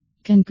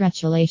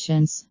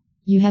Congratulations!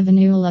 You have a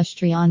new lush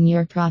tree on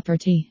your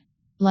property.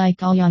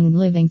 Like all young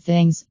living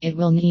things, it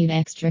will need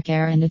extra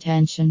care and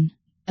attention.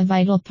 A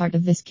vital part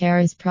of this care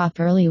is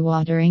properly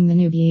watering the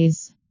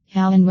newbies.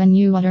 How and when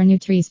you water new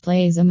trees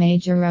plays a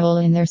major role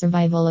in their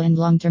survival and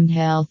long-term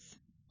health.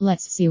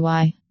 Let's see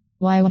why.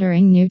 Why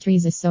watering new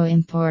trees is so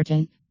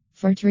important.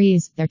 For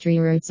trees, their tree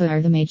roots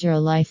are the major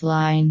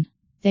lifeline.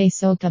 They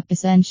soak up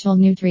essential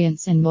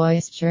nutrients and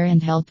moisture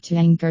and help to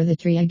anchor the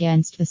tree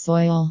against the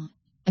soil.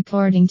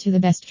 According to the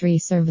best tree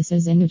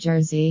services in New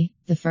Jersey,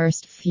 the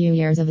first few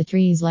years of a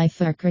tree's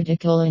life are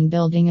critical in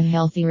building a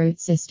healthy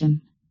root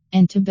system.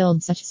 And to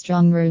build such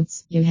strong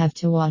roots, you have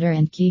to water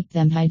and keep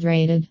them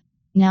hydrated.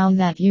 Now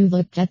that you've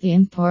looked at the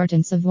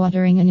importance of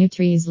watering a new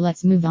trees,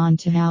 let's move on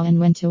to how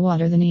and when to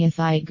water the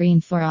neophyte green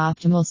for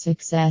optimal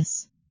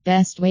success.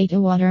 Best way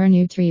to water a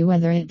new tree,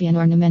 whether it be an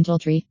ornamental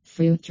tree,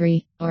 fruit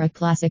tree, or a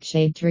classic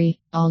shade tree.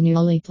 All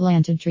newly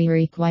planted trees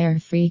require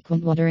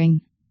frequent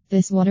watering.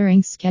 This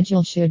watering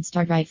schedule should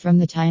start right from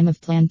the time of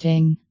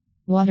planting.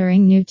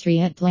 Watering new tree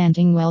at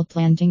planting. While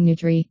planting new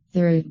tree,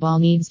 the root ball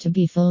needs to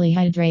be fully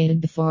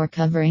hydrated before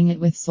covering it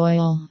with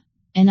soil.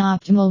 An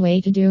optimal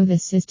way to do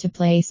this is to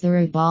place the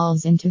root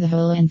balls into the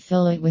hole and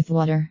fill it with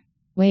water.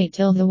 Wait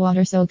till the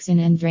water soaks in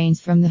and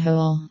drains from the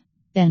hole.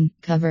 Then,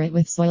 cover it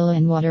with soil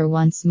and water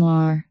once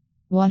more.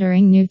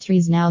 Watering new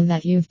trees. Now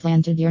that you've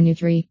planted your new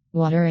tree,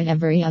 water it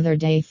every other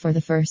day for the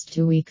first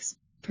 2 weeks.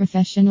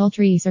 Professional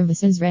tree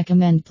services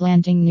recommend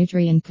planting new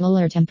tree in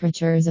cooler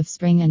temperatures of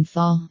spring and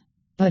fall.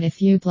 But if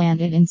you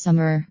plant it in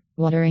summer,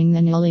 watering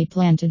the newly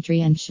planted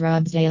tree and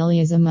shrubs daily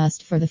is a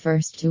must for the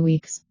first 2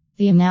 weeks.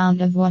 The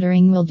amount of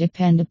watering will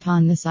depend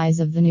upon the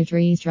size of the new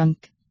tree's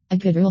trunk. A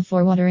good rule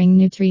for watering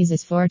new trees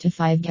is 4 to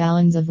 5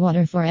 gallons of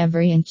water for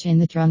every inch in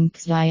the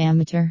trunk's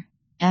diameter.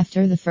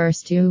 After the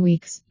first 2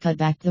 weeks, cut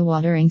back the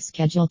watering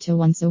schedule to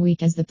once a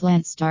week as the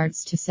plant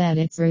starts to set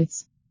its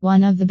roots.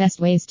 One of the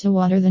best ways to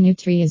water the new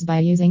tree is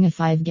by using a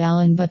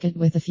 5-gallon bucket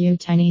with a few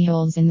tiny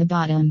holes in the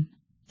bottom.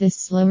 This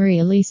slow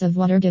release of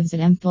water gives it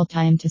ample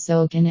time to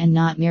soak in and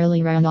not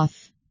merely run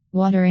off.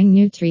 Watering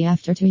new tree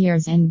after 2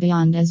 years and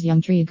beyond. As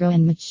young tree grow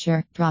and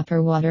mature,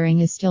 proper watering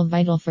is still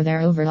vital for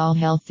their overall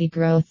healthy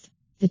growth.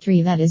 The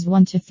tree that is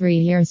 1 to 3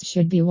 years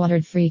should be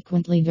watered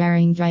frequently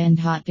during dry and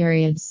hot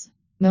periods.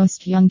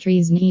 Most young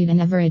trees need an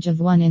average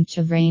of 1 inch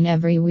of rain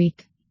every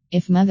week.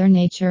 If Mother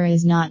Nature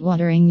is not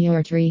watering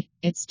your tree,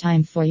 it's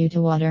time for you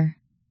to water.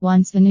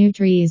 Once the new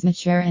trees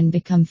mature and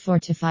become 4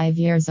 to 5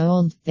 years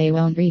old, they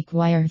won't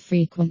require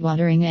frequent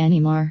watering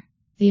anymore.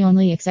 The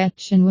only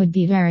exception would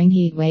be during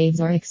heat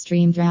waves or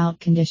extreme drought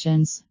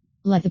conditions.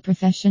 Let the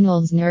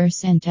professionals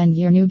nurse and tend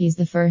your newbies.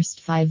 The first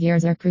 5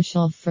 years are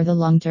crucial for the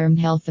long-term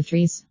health of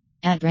trees.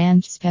 At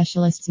Branch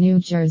Specialists New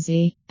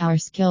Jersey, our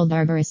skilled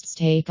arborists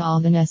take all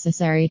the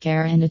necessary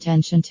care and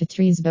attention to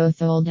trees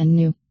both old and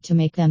new, to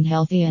make them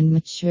healthy and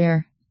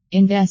mature.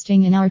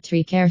 Investing in our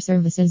tree care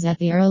services at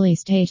the early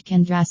stage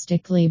can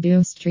drastically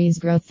boost trees'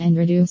 growth and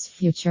reduce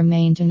future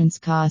maintenance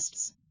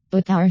costs.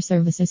 Book our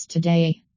services today.